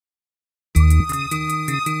Now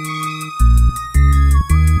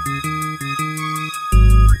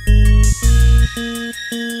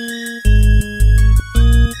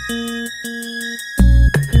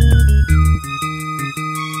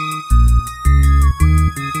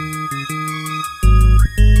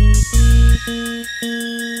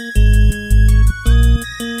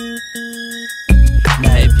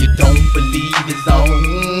if you don't believe it's on,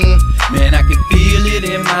 man, I can feel it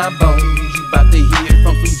in my bones. You about to hear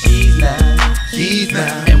from some G's now, G's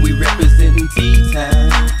now, and we representing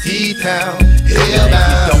T-Town, T-Town, Now if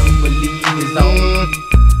you don't believe it's on,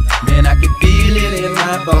 man, I can feel it in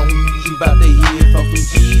my bones. You about to hear from some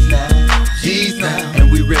G's now, G's now,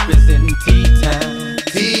 and we representing T-Town,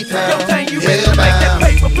 T-Town. Yo, Tang, you ready to make that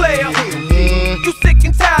paper, player? You sick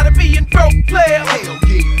and tired of being broke, player?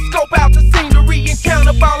 Scope out the scenery and count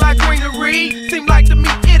up all our greenery. Seem like to me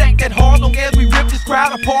it ain't that hard, long as we rip this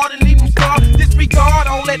crowd apart and leave them scarred. Disregard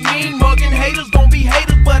all that mean mugging haters, gon' be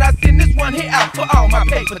haters, but I send this one here out for all my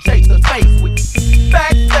paper chasers. Face with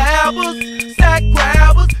backstabbers, sack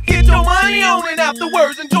grabbers. Get your money on and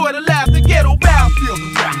afterwards enjoy the laughter. Ghetto bounce, feel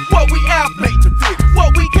the rap. What we out, major figures.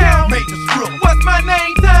 What we count, major script. What's my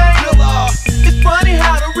name, Tang? It's funny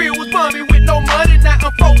how the real was bummy with no money. Now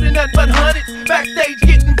I'm folding nothing but hundreds. Backstage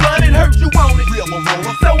getting blunted, heard you want it.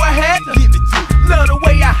 Realla-Rolla, so I had to give it to you. Love the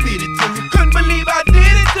way I did it to you. Couldn't believe I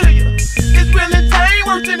did it to you. It's Representin,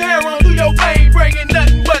 worse than heroin through your vein, bringing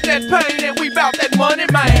nothing but that pain. And we bout that money,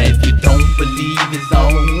 Now man. if you don't believe it's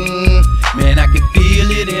on, man, I can feel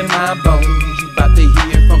it in my bones. You about to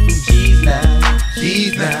hear from some G's now,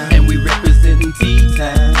 G's now, and we representing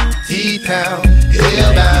T-Town, T-Town, Now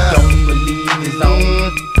if you don't believe it's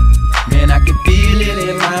on, man, I can feel it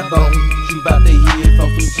in my bones. You about to hear from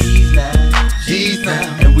some G's now, G's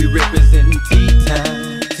now, and we representing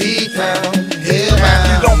T-Town, T-Town, If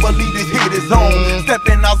you don't believe this hit is on, step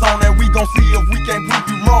in our zone and we gon' see if we can't prove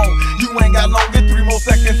you wrong. You ain't got long, get 3 more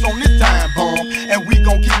seconds on this time bomb, and we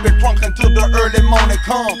gon' keep it crunk until the early morning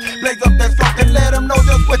come. Blaze up that skunk and let them know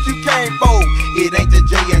just what you came for. It ain't the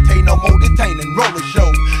J&T no more detaining roller show.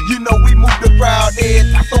 You know we move the crowd there,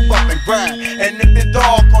 so up and grind. And if it's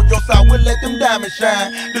dark on your side, we'll let them diamonds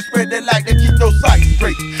shine. To spread that light to keep those sights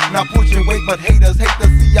straight. Not pushing weight, but haters hate to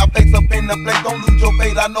see our face up in the place. Don't lose your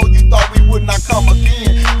faith, I know you thought we would not come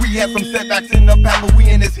again. We had some setbacks in the past, but we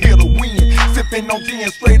in this here to win. Sipping on gin,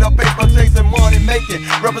 straight up paper, chasing money making.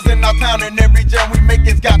 Representing our town and every jam we make,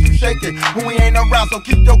 it's got you shaking. When we ain't around, so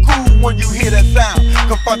keep your cool when you hear that sound.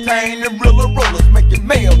 Cause Phuntane and Realla-Rolla's making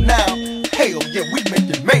mail now. Hell yeah, we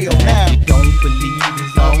making mail now. If you don't believe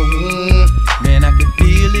it's on, man, I can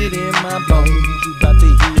feel it in my bones. You about to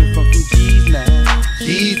hear from some G's now,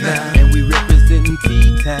 G's now, and we representing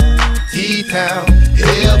T-Town, T-Town, If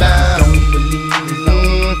you don't believe it's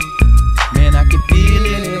on, man, I can feel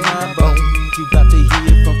it in my bones. You about to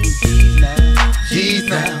hear from some G's now, G's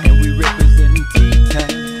now, and we representing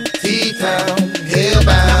T-Town, T-Town,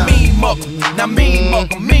 Now mean mug 'em, now mean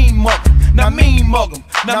mug 'em, mean mug 'em, now mean mug 'em,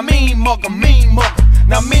 now mean mug 'em, mean mug 'em,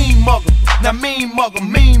 now mean mug 'em, now mean mug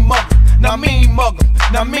 'em, mean mug 'em, now mean mug 'em,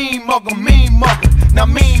 now mean mug 'em, mean mug 'em, now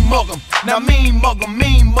mean mug 'em, now mean mug 'em,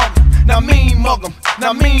 mean mug 'em, now mean mug 'em,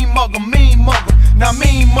 now mean mug 'em, mean mug 'em, now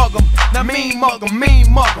mean mug 'em, now mean mug 'em,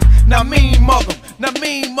 mean mug 'em, now mean mug 'em, now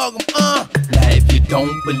mean mug 'em, Now if you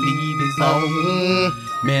don't believe it's on,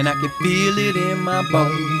 man, I can feel it in my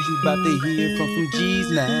bones. You about to hear from some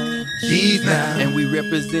G's now, G's now, and we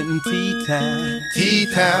representing T-Town,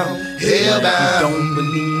 T-Town, If you don't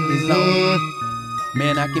believe it's on,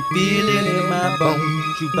 man, I can feel it in my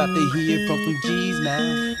bones. You about to hear from some G's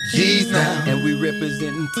now, G's now, and we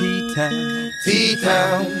representing T-Town,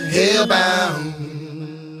 T-Town, hellbound.